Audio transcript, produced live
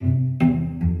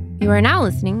You are now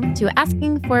listening to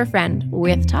Asking for a Friend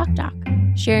with Talk Doc,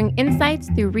 sharing insights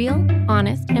through real,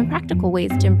 honest, and practical ways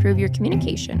to improve your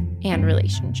communication and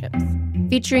relationships.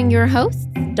 Featuring your hosts,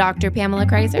 Dr. Pamela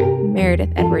Kreiser, Meredith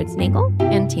Edwards-Nagel,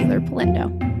 and Taylor Polindo.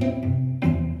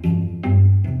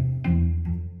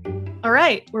 All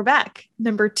right, we're back.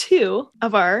 Number 2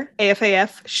 of our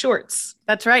AFAF shorts.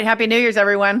 That's right. Happy New Year's,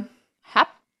 everyone. Happy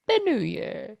New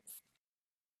Year.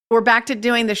 We're back to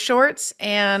doing the shorts,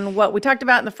 and what we talked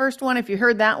about in the first one, if you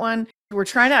heard that one, we're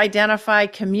trying to identify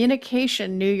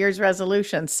communication New Year's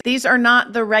resolutions. These are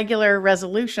not the regular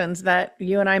resolutions that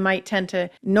you and I might tend to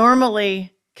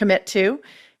normally commit to,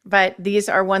 but these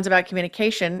are ones about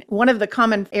communication. One of the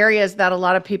common areas that a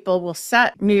lot of people will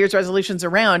set New Year's resolutions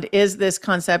around is this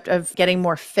concept of getting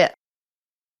more fit.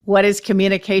 What is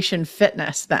communication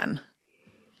fitness then?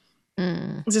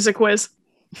 Is this a quiz?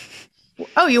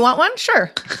 Oh, you want one?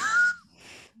 Sure.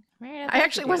 I I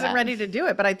actually wasn't ready to do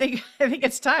it, but I think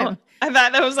it's time. Oh, I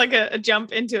thought that was like a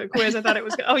jump into a quiz. I thought it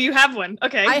was. Oh, you have one.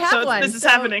 Okay, I have one. This is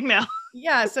happening now.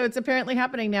 Yeah, so it's apparently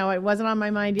happening now. It wasn't on my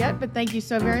mind yet, but thank you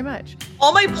so very much.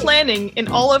 All my planning and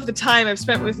all of the time I've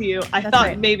spent with you, I That's thought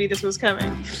right. maybe this was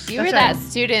coming. You were that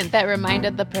student that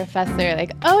reminded the professor,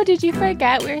 like, oh, did you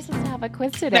forget we were supposed to have a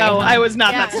quiz today? No, I was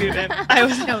not Yeah. that student. I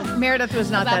was. No, Meredith was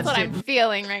not That's that what student. I'm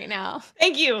feeling right now.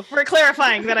 Thank you for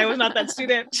clarifying that I was not that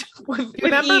student. with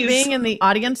Remember ease. being in the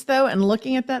audience, though, and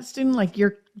looking at that student like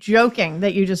you're joking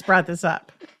that you just brought this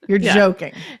up. You're Yeah.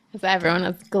 joking. Because everyone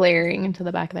was glaring into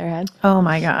the back of their head. Oh,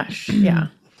 my gosh. Yeah.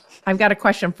 I've got a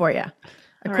question for you.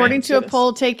 According right, to a do this.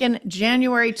 poll taken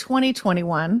January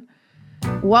 2021,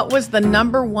 what was the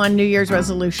number one New Year's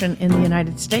resolution in the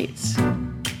United States?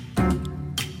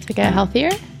 To get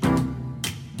healthier?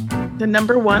 The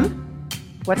number one.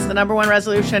 What's the number one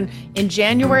resolution in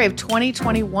January of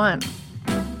 2021?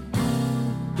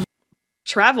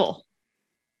 Travel.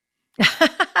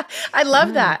 I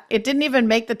love that. It didn't even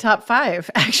make the top 5,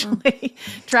 actually.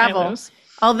 Travel. knows.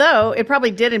 Although it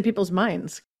probably did in people's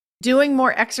minds. Doing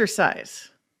more exercise.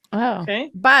 Oh.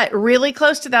 Okay. But really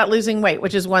close to that, losing weight,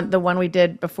 which is the one we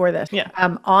did before this. Yeah.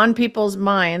 On people's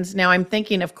minds. Now I'm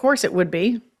thinking, of course it would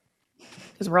be,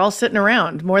 because we're all sitting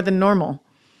around more than normal.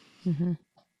 Mm-hmm.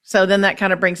 So then that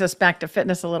kind of brings us back to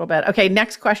fitness a little bit. Okay,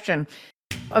 next question.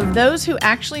 Of those who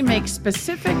actually make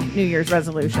specific New Year's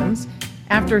resolutions,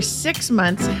 after 6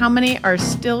 months, how many are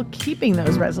still keeping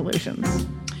those resolutions?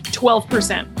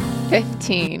 12%.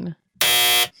 15.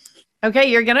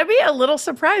 Okay, you're going to be a little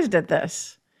surprised at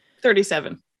this.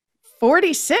 37.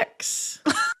 46.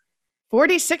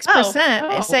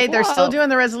 46% say they're still whoa. doing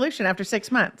the resolution after 6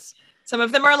 months. Some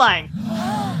of them are lying.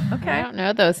 I Okay. don't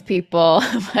know those people,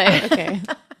 but okay.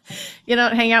 You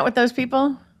don't hang out with those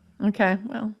people? Okay,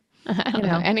 well. I don't You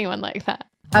know. know anyone like that.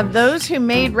 Of those who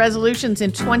made resolutions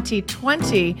in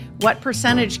 2020, what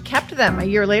percentage kept them a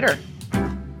year later?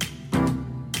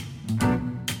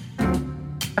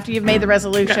 After you've made the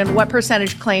resolution, what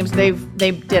percentage claims they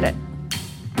did it?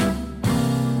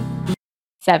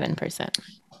 7%.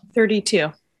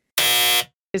 32.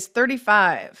 Is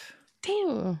 35.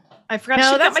 Damn. I forgot No, to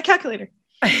check out that's- my calculator.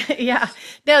 Yeah.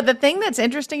 Now, the thing that's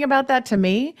interesting about that to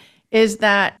me is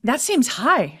that seems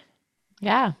high.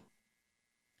 Yeah.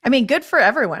 I mean, good for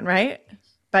everyone, right?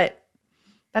 But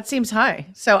that seems high.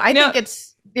 So I think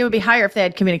it would be higher if they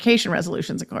had communication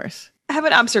resolutions, of course. I have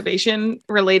an observation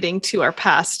relating to our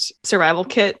past survival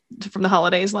kit from the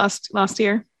holidays last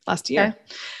year. Okay.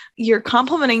 You're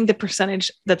complimenting the percentage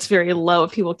that's very low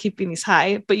of people keeping these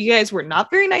high, but you guys were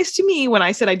not very nice to me when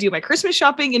I said I do my Christmas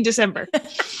shopping in December.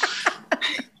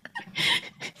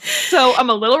 So I'm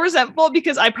a little resentful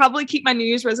because I probably keep my New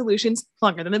Year's resolutions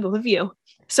longer than the both of you.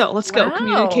 So let's go. Wow.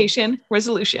 Communication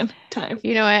resolution time.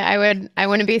 You know what? I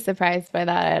wouldn't be surprised by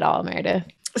that at all, Meredith.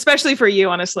 Especially for you,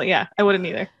 honestly. Yeah, I wouldn't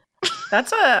either.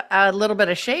 That's a little bit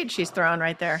of shade she's throwing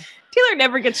right there. Taylor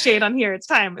never gets shade on here. It's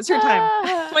time. It's her time.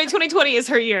 Ah. 2020 is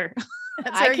her year.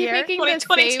 That's I her keep year. making the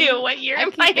 2022. same- What year I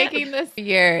am keep I in? making this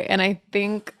year, and I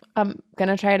think I'm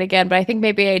gonna try it again. But I think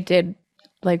maybe I did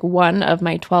like one of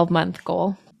my 12-month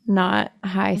goal. Not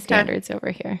high standards over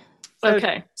here.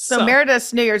 Okay. So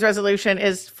Meredith's New Year's resolution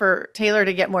is for Taylor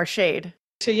to get more shade.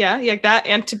 yeah, that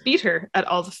and to beat her at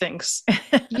all the things.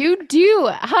 You do.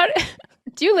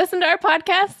 Do you listen to our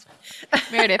podcast?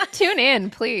 Meredith, tune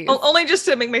in, please. Only just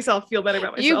to make myself feel better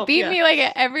about myself. You beat yeah. me like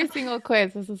at every single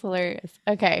quiz. This is hilarious.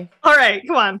 Okay. All right,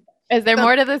 come on. Is there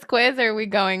more to this quiz or are we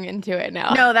going into it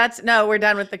now? No, we're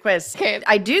done with the quiz. Okay.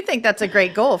 I do think that's a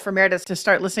great goal for Meredith to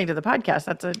start listening to the podcast.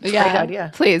 That's a great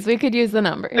idea. Please, we could use the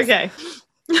numbers. Okay.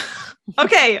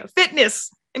 Okay,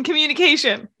 fitness and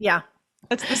communication. Yeah.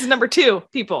 This is number 2,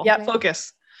 people. Yep.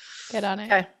 Focus. Get on it.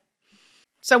 Okay.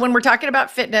 So when we're talking about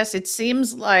fitness, it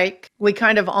seems like we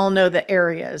kind of all know the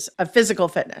areas of physical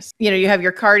fitness. You have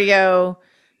your cardio,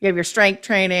 you have your strength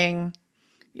training,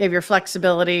 you have your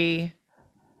flexibility.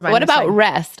 What about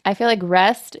rest? I feel like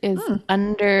rest is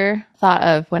under thought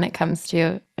of when it comes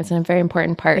to, it's a very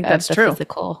important part of the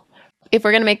physical. If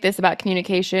we're going to make this about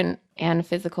communication and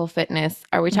physical fitness,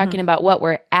 are we talking about what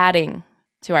we're adding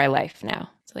to our life now?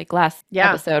 So like last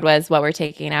episode was what we're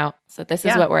taking out. So this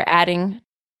is what we're adding.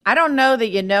 I don't know that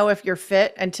you know if you're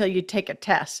fit until you take a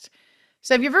test.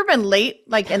 So have you ever been late,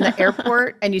 like in the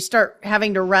airport, and you start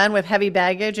having to run with heavy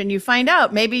baggage and you find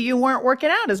out maybe you weren't working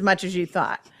out as much as you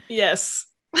thought? Yes.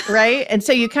 Right? And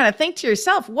so you kind of think to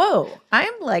yourself, whoa,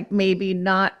 I'm like maybe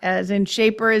not as in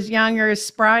shape or as young or as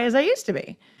spry as I used to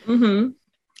be. Mm-hmm.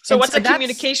 So what's a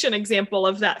communication example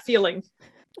of that feeling?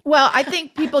 Well, I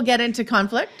think people get into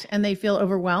conflict and they feel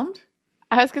overwhelmed.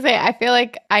 I was going to say, I feel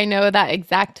like I know that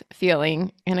exact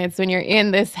feeling. And it's when you're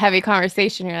in this heavy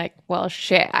conversation, you're like, well,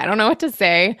 shit, I don't know what to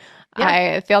say.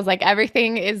 Yeah. It feels like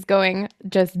everything is going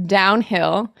just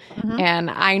downhill.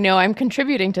 And I know I'm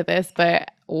contributing to this,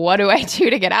 but what do I do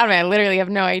to get out of it? I literally have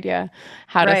no idea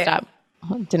how to stop.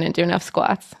 Didn't do enough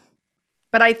squats.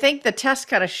 But I think the test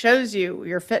kind of shows you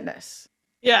your fitness.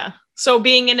 Yeah. So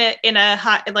being in a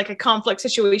hot, like a conflict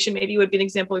situation, maybe would be an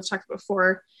example we've talked about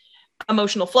before.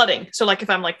 Emotional flooding. So like if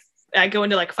I'm like, I go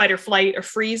into like fight or flight or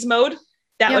freeze mode,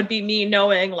 that would be me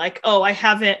knowing like, oh, I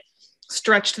haven't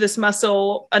stretched this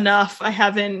muscle enough. I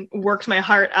haven't worked my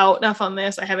heart out enough on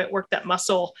this. I haven't worked that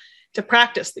muscle to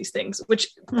practice these things, which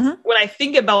when I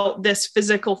think about this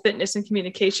physical fitness and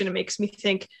communication, it makes me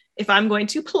think if I'm going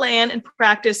to plan and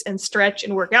practice and stretch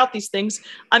and work out these things,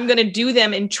 I'm going to do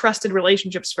them in trusted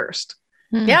relationships first.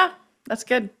 Yeah, that's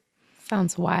good.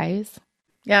 Sounds wise.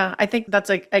 Yeah, I think that's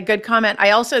a good comment.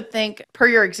 I also think, per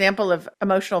your example of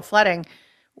emotional flooding,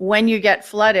 when you get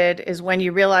flooded is when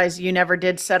you realize you never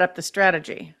did set up the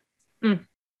strategy.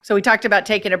 So we talked about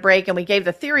taking a break and we gave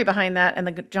the theory behind that and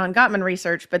the John Gottman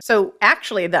research. But so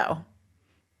actually, though,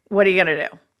 what are you going to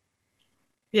do?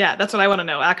 Yeah, that's what I want to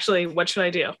know. Actually, what should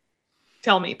I do?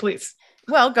 Tell me, please.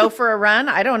 Well, go for a run.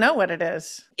 I don't know what it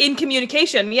is. In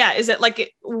communication, is it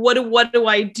like, what do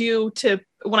I do to,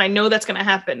 when I know that's going to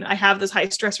happen? I have those high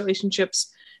stress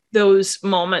relationships, those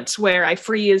moments where I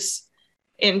freeze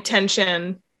in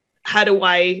tension. How do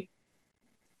I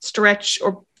stretch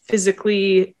or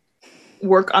physically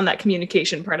work on that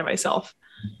communication part of myself?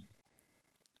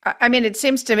 I mean, it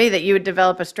seems to me that you would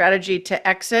develop a strategy to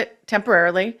exit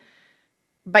temporarily,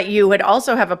 but you would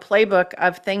also have a playbook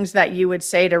of things that you would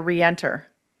say to re-enter.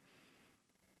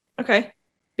 Okay.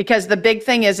 Because the big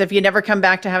thing is if you never come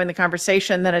back to having the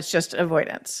conversation, then it's just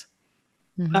avoidance.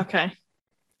 Okay.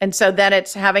 And so then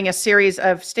it's having a series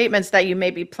of statements that you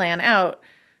maybe plan out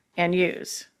and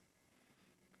use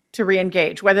to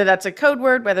re-engage, whether that's a code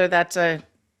word, whether that's a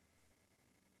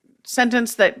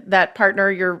sentence that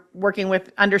partner you're working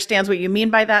with understands what you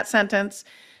mean by that sentence,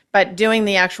 but doing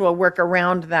the actual work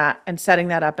around that and setting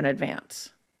that up in advance.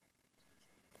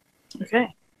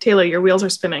 Okay. Taylor, your wheels are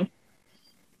spinning.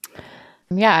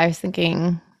 Yeah, I was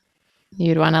thinking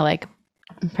you'd want to like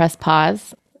press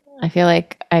pause. I feel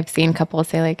like I've seen couples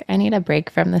say like, I need a break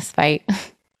from this fight.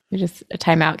 Just a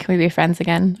timeout. Can we be friends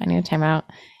again? I need a timeout.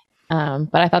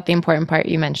 But I thought the important part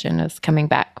you mentioned was coming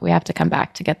back. We have to come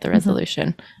back to get the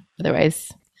resolution.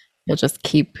 Otherwise, you'll just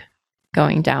keep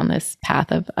going down this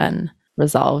path of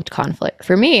unresolved conflict.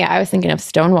 For me, I was thinking of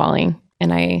stonewalling.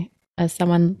 And as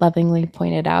someone lovingly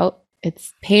pointed out,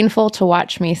 it's painful to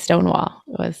watch me stonewall.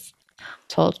 It was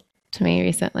told to me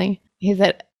recently. He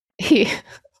said, we're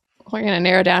going to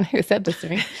narrow down who said this to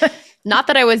me. Not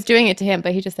that I was doing it to him,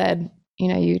 but he just said,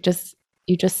 you just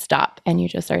stop and you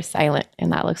just are silent.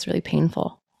 And that looks really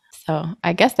painful. So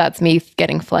I guess that's me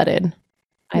getting flooded.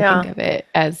 I think of it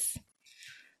as,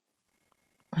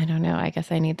 I don't know, I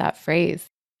guess I need that phrase.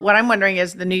 What I'm wondering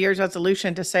is the New Year's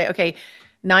resolution to say, okay,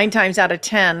 9 times out of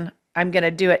 10, I'm going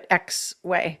to do it X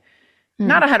way.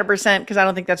 Not 100%, because I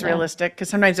don't think that's realistic, because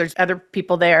sometimes there's other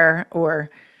people there or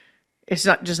it's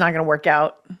not going to work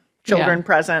out. Children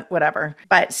present, whatever.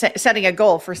 But setting a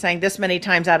goal for saying this many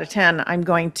times out of 10, I'm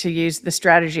going to use the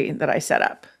strategy that I set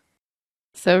up.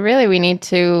 So really we need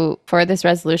to, for this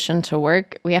resolution to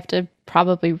work, we have to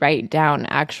probably write down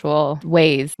actual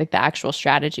ways, like the actual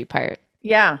strategy part.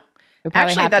 Yeah. We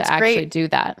probably have to actually do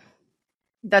that.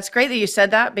 That's great that you said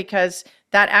that, because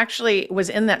that actually was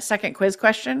in that second quiz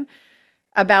question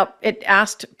about, it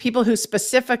asked people who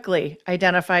specifically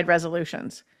identified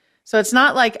resolutions. So it's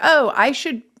not like, oh, I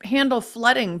should handle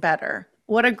flooding better.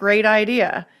 What a great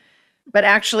idea. But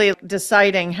actually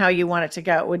deciding how you want it to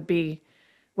go would be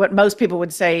what most people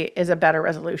would say is a better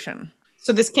resolution.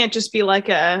 So this can't just be like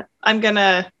I'm going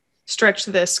to stretch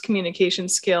this communication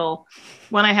skill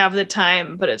when I have the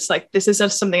time, but it's like, this is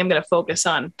just something I'm going to focus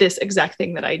on, this exact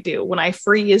thing that I do. When I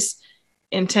freeze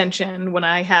intention, when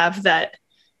I have that,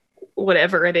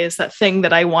 whatever it is, that thing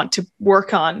that I want to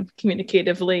work on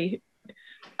communicatively,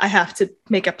 I have to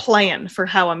make a plan for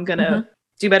how I'm going to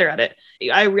do better at it.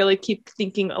 I really keep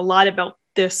thinking a lot about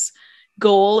this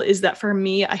goal is that for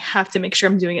me, I have to make sure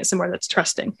I'm doing it somewhere that's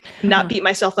trusting, not beat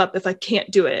myself up if I can't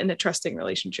do it in a trusting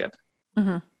relationship.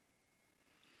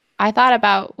 I thought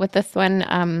about with this one,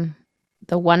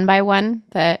 the 1-by-1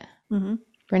 that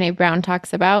Brene Brown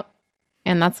talks about.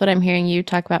 And that's what I'm hearing you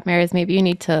talk about, Mary, is maybe you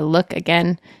need to look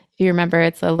again. If you remember,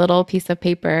 it's a little piece of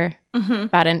paper,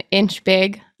 about an inch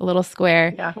big, a little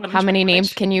square. Yeah. How many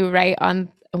names can you write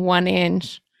on 1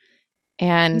 inch?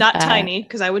 And not tiny,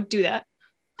 because I would do that.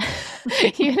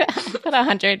 You'd put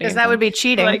 100. Because that would be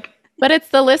cheating. But it's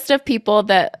the list of people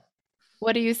that,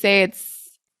 what do you say?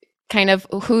 It's kind of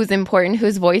who's important,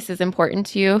 whose voice is important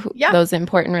to you, those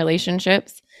important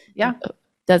relationships. Yeah.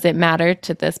 Does it matter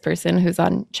to this person who's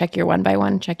on check your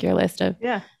 1-by-1, check your list of,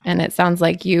 and it sounds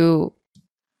like you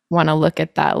want to look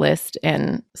at that list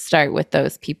and start with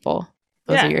those people.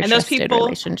 Those are your trusted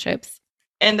relationships.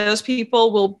 And those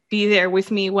people will be there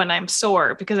with me when I'm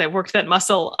sore because I worked that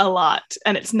muscle a lot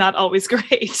and it's not always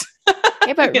great.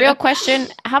 Okay, but real question,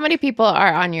 how many people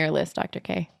are on your list, Dr.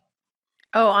 K?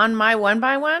 Oh, on my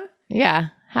 1-by-1? Yeah.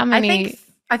 How many?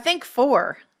 I think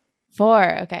 4.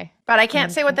 4. Okay. But I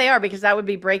can't say what they are because that would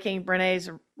be breaking Brene's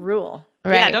rule.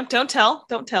 Right. Yeah, don't tell.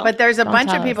 But there's a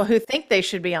bunch of people who think they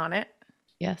should be on it.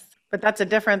 Yes. But that's a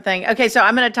different thing. Okay, so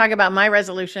I'm going to talk about my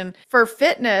resolution. For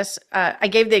fitness, I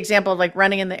gave the example of like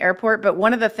running in the airport, but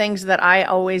one of the things that I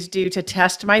always do to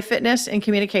test my fitness in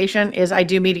communication is I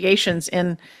do mediations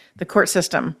in the court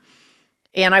system.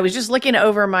 And I was just looking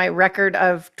over my record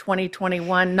of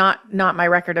 2021, not my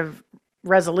record of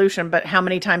resolution, but how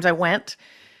many times I went.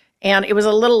 And it was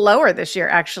a little lower this year,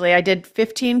 actually. I did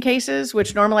 15 cases,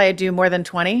 which normally I do more than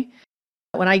 20.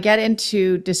 When I get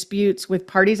into disputes with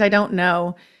parties I don't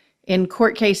know, in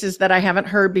court cases that I haven't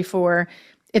heard before,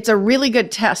 it's a really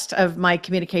good test of my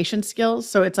communication skills.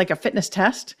 So it's like a fitness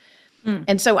test.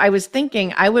 And so I was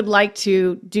thinking I would like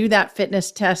to do that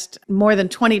fitness test more than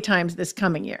 20 times this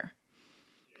coming year.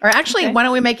 Or actually, why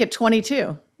don't we make it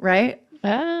 22, right?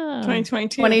 Oh.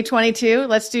 2022.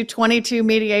 Let's do 22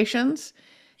 mediations.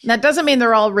 That doesn't mean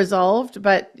they're all resolved,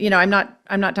 but I'm not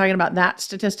talking about that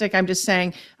statistic. I'm just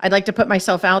saying I'd like to put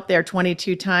myself out there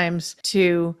 22 times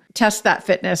to test that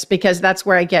fitness because that's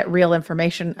where I get real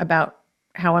information about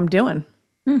how I'm doing.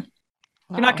 You're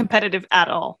not competitive at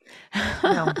all.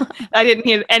 No. I didn't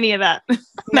hear any of that.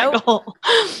 Nope. Nope.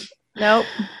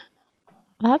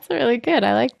 Well, that's really good.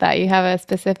 I like that. You have a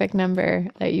specific number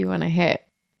that you want to hit.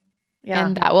 Yeah.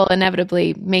 And that will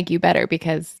inevitably make you better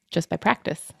because just by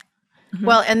practice.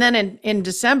 Well, and then in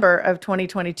December of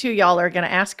 2022, y'all are going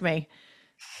to ask me,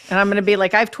 and I'm going to be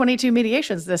like, I have 22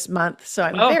 mediations this month, so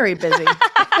I'm very busy.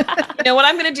 You know what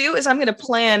I'm going to do is I'm going to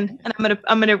plan, and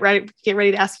I'm going to get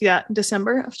ready to ask you that in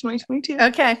December of 2022.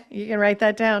 Okay, you can write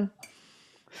that down.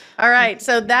 All right,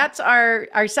 so that's our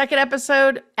second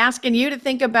episode, asking you to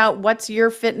think about what's your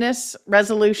fitness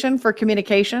resolution for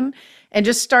communication. And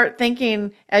just start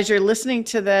thinking as you're listening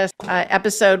to this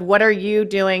episode, what are you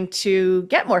doing to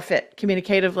get more fit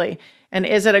communicatively? And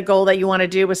is it a goal that you want to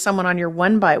do with someone on your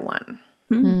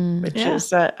 1-by-1, which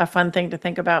is a fun thing to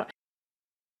think about.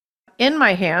 In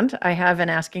my hand, I have an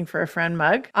Asking for a Friend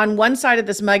mug. On one side of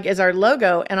this mug is our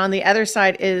logo, and on the other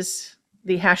side is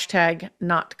the hashtag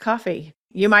 #NotCoffee.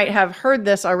 You might have heard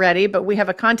this already, but we have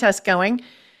a contest going,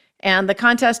 and the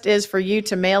contest is for you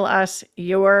to mail us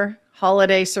your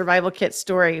holiday survival kit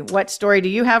story. What story do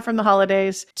you have from the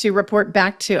holidays to report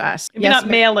back to us? Maybe not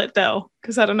mail it though,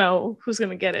 because I don't know who's going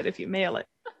to get it if you mail it.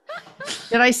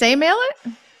 Did I say mail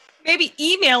it? Maybe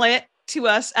email it to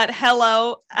us at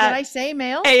hello Did I say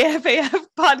mail?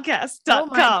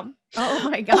 afafpodcast.com. Oh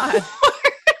my God.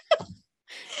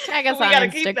 Tag us on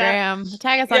Instagram.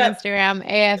 Tag us on Instagram,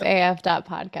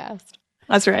 afaf.podcast.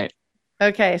 That's right.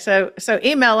 Okay, so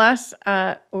email us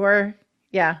or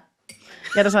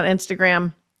get us on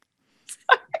Instagram.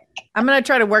 I'm going to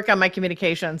try to work on my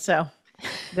communication. So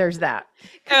there's that.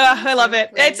 I love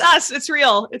it. It's us. It's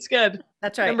real. It's good.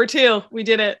 That's right. Number 2, we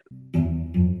did it.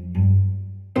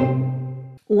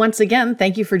 Once again,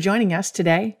 thank you for joining us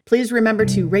today. Please remember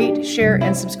to rate, share,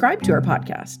 and subscribe to our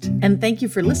podcast. And thank you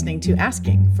for listening to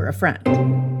Asking for a Friend.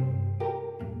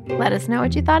 Let us know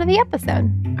what you thought of the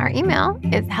episode. Our email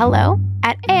is hello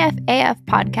at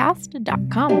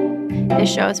afafpodcast.com.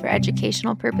 This show is for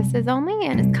educational purposes only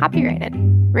and is copyrighted.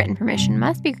 Written permission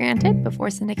must be granted before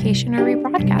syndication or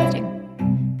rebroadcasting.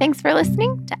 Thanks for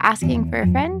listening to Asking for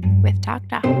a Friend with Talk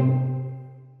Doc.